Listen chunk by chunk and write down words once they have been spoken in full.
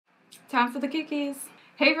Time for the cookies.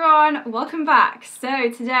 Hey everyone, welcome back.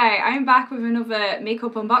 So today I'm back with another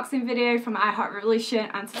makeup unboxing video from Revolution,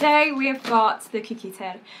 and today we have got the cookie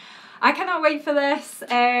tin. I cannot wait for this.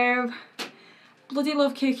 Bloody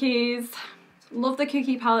love cookies. Love the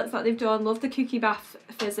cookie palettes that they've done. Love the cookie bath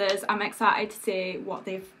fizzers. I'm excited to see what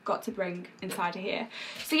they've got to bring inside of here.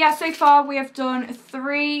 So yeah, so far we have done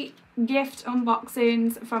 3 gift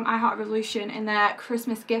unboxings from Revolution in their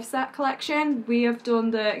Christmas gift set collection. We have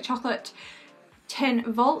done the chocolate tin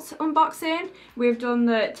vault unboxing, we've done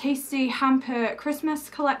the tasty hamper Christmas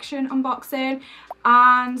collection unboxing,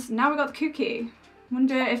 and now we've got the cookie.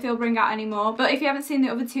 Wonder if they'll bring out any more, but if you haven't seen the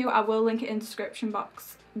other 2, I will link it in the description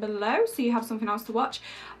box below so you have something else to watch.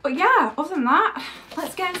 But yeah, other than that,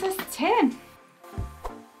 let's get into this tin.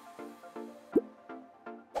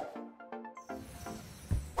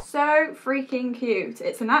 So freaking cute.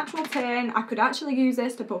 It's an actual tin. I could actually use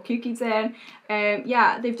this to put cookies in.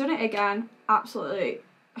 Yeah, they've done it again. Absolutely.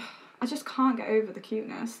 I just can't get over the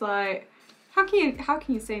cuteness. Like, how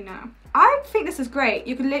can you say no? I think this is great.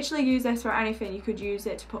 You could literally use this for anything. You could use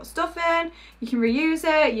it to put stuff in. You can reuse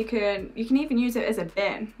it. You can even use it as a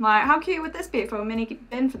bin. Like, how cute would this be for a mini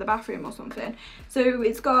bin for the bathroom or something? So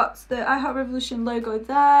it's got the Revolution logo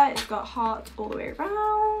there. It's got heart all the way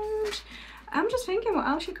around. I'm just thinking what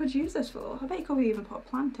else you could use this for. I bet you could even put a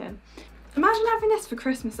plant in. Imagine having this for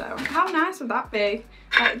Christmas though. How nice would that be?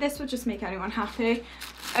 Like, this would just make anyone happy.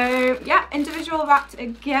 Yeah, individual wrapped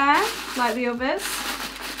again, like the others.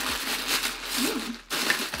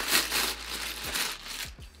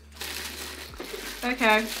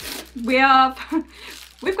 Okay,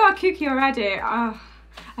 we've got a cookie already. I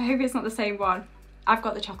hope it's not the same one. I've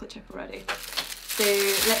got the chocolate chip already. So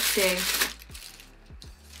let's see.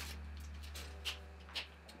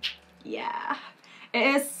 Yeah,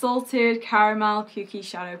 it is salted caramel cookie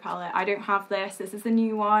shadow palette. I don't have this. This is the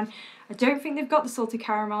new one. I don't think they've got the salted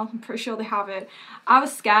caramel. I'm pretty sure they have it. I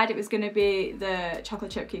was scared it was going to be the chocolate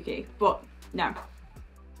chip cookie, but no.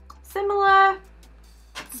 Similar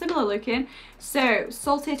looking. So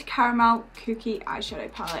salted caramel cookie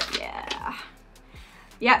eyeshadow palette.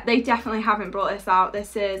 Yeah, they definitely haven't brought this out.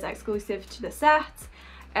 This is exclusive to the set.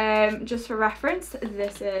 Just for reference,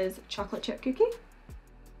 this is chocolate chip cookie.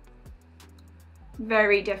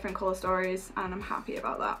 Very different colour stories, and I'm happy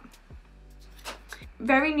about that.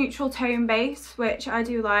 Very neutral tone base, which I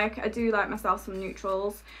do like. I do like myself some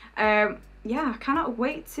neutrals. Yeah, I cannot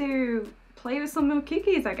wait to play with some more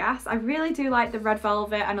cookies, I guess. I really do like the red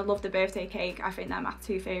velvet, and I love the birthday cake. I think they're my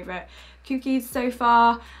 2 favourite cookies so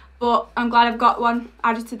far, but I'm glad I've got one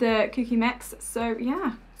added to the cookie mix. So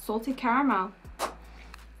yeah, salted caramel. What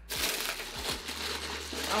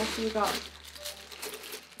else have we got?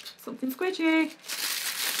 Something squidgy.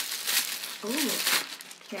 Oh,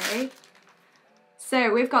 okay.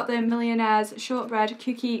 So we've got the Millionaire's Shortbread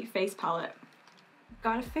Cookie Face Palette.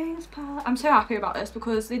 Got a face palette. I'm so happy about this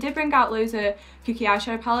because they did bring out loads of cookie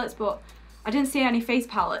eyeshadow palettes, but I didn't see any face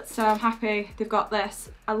palettes, so I'm happy they've got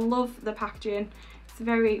this. I love the packaging. It's a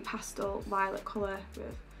very pastel violet colour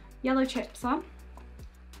with yellow chips on.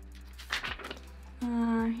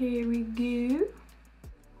 Here we go.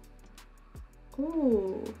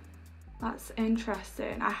 Oh, that's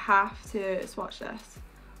interesting. I have to swatch this.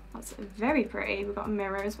 That's very pretty. We've got a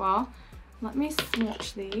mirror as well. Let me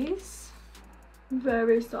swatch these.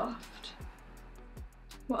 Very soft.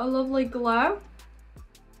 What a lovely glow.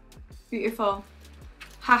 Beautiful.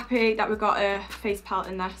 Happy that we've got a face palette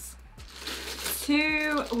in this.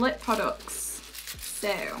 2 lip products.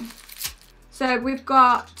 So we've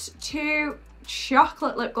got 2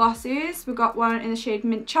 chocolate lip glosses. We've got one in the shade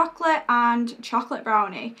mint chocolate and chocolate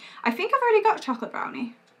brownie. I think I've already got chocolate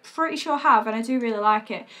brownie. Pretty sure I have, and I do really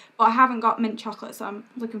like it, but I haven't got mint chocolate, so I'm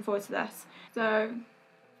looking forward to this. So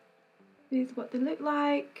these are what they look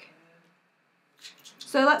like.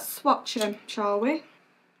 So let's swatch them, shall we?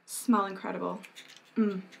 Smell incredible.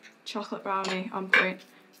 Chocolate brownie on point.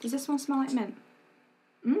 Does this one smell like mint?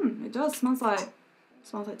 It does. Smells like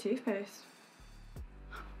toothpaste.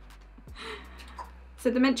 So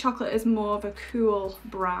the mint chocolate is more of a cool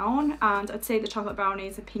brown, and I'd say the chocolate brownie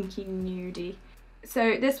is a pinky nudie.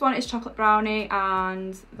 So this one is chocolate brownie,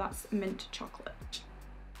 and that's mint chocolate.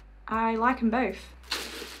 I like them both.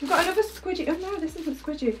 We've got another squidgy. Oh no, this isn't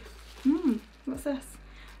squidgy. What's this?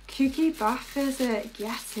 Cookie bath fizzer.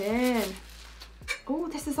 Get in. Oh,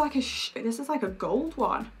 this is like a gold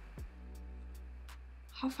one.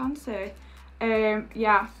 How fancy.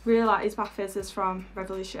 Yeah, really like these bath fizzers from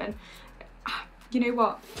Revolution. You know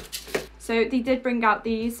what? So they did bring out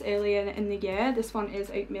these earlier in the year. This one is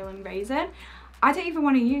oatmeal and raisin. I don't even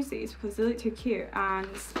want to use these because they look too cute, and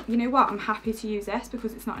you know what, I'm happy to use this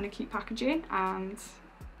because it's not in a cute packaging, and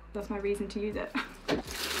that's my reason to use it.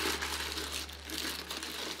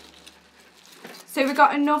 So we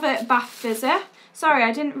got another bath fizzer. Sorry,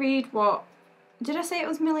 I didn't read what, did I say it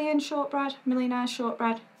was Millionaire's shortbread?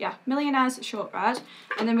 Yeah, Millionaire's shortbread.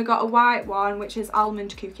 And then we got a white one, which is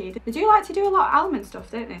almond cookie. They do like to do a lot of almond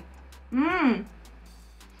stuff, don't they? Mmm.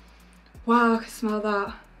 Wow, I can smell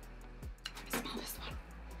that. Let me smell this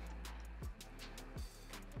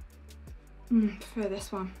one. Prefer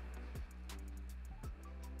this one.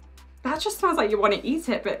 That just smells like you want to eat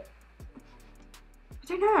it, but I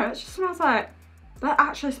don't know, it just smells like, that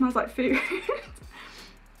actually smells like food.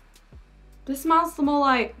 This smells more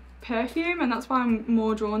like perfume, and that's why I'm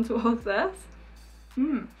more drawn towards this.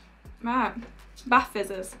 Right, bath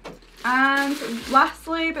fizzers. And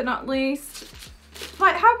lastly but not least,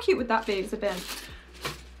 like how cute would that be if it's a bin?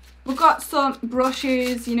 We've got some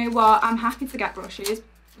brushes. You know what, I'm happy to get brushes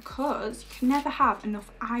because you can never have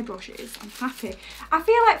enough eye brushes. I'm happy. I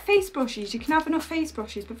feel like face brushes, you can have enough face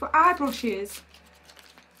brushes, but for eye brushes,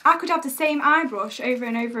 I could have the same eye brush over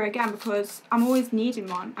and over again because I'm always needing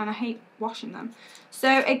one and I hate washing them.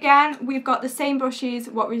 So again, we've got the same brushes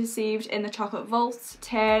what we received in the chocolate vault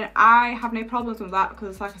tin. I have no problems with that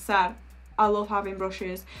because, like I said, I love having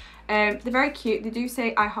brushes. They're very cute. They do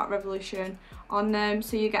say I Heart Revolution on them.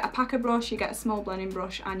 So you get a packer brush, you get a small blending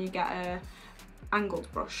brush, and you get a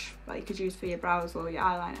angled brush that you could use for your brows or your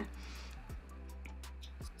eyeliner.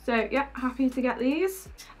 So yeah, happy to get these.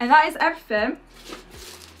 And that is everything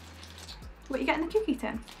what you get in the cookie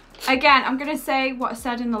tin. Again, I'm going to say what I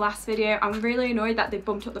said in the last video. I'm really annoyed that they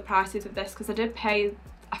bumped up the prices of this because I did pay,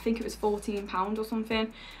 I think it was £14 or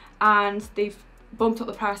something, and they've bumped up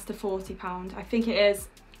the price to £40. I think it is.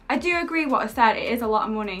 I do agree what I said, it is a lot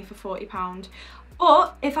of money for £40.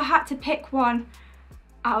 But if I had to pick one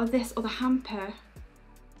out of this or the hamper,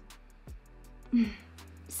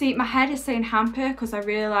 see, my head is saying hamper because I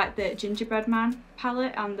really like the gingerbread man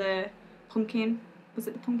palette and the pumpkin, was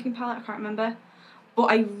it the pumpkin palette? I can't remember. But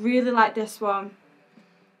I really like this one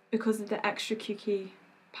because of the extra cookie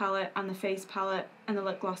palette and the face palette and the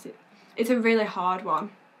lip gloss. It's a really hard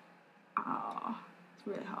one. Oh, it's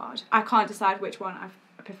really hard. I can't decide which one I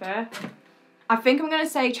prefer. I think I'm going to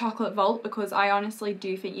say chocolate vault because I honestly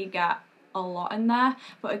do think you get a lot in there.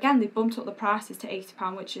 But again, they bumped up the prices to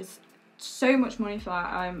 £80, which is so much money for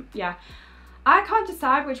that. Yeah. I can't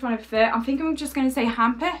decide which one I prefer. I'm thinking I'm just going to say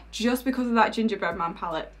hamper just because of that gingerbread man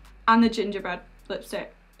palette and the gingerbread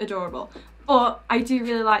lipstick. Adorable. But I do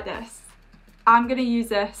really like this. I'm going to use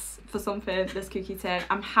this for something, this cookie tin.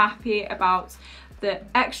 I'm happy about the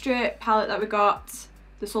extra palette that we got,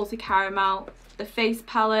 the salty caramel, the face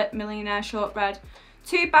palette, Millionaire shortbread,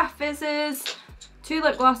 2 bath fizzers, 2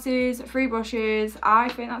 lip glosses, 3 brushes. I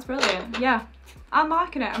think that's brilliant. Yeah, I'm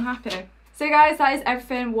liking it. I'm happy. So guys, that is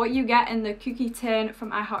everything what you get in the cookie tin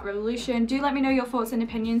from I Heart Revolution. Do let me know your thoughts and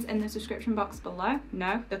opinions in the description box below.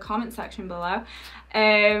 No, the comment section below.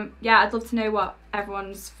 Yeah, I'd love to know what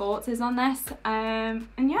everyone's thoughts is on this. And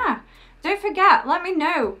yeah, don't forget, let me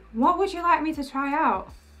know, what would you like me to try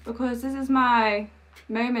out? Because this is my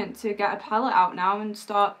moment to get a palette out now and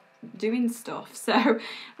start doing stuff. So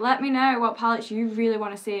let me know what palettes you really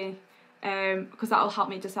want to see, because that will help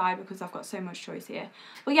me decide because I've got so much choice here.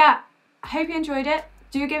 But yeah, I hope you enjoyed it.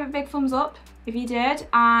 Do give it a big thumbs up if you did,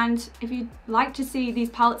 and if you'd like to see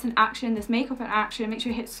these palettes in action, this makeup in action, make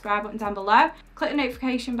sure you hit the subscribe button down below. Click the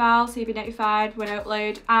notification bell so you'll be notified when I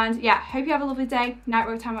upload. And yeah, hope you have a lovely day, night,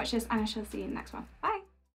 whatever time you watch this, and I shall see you in the next one.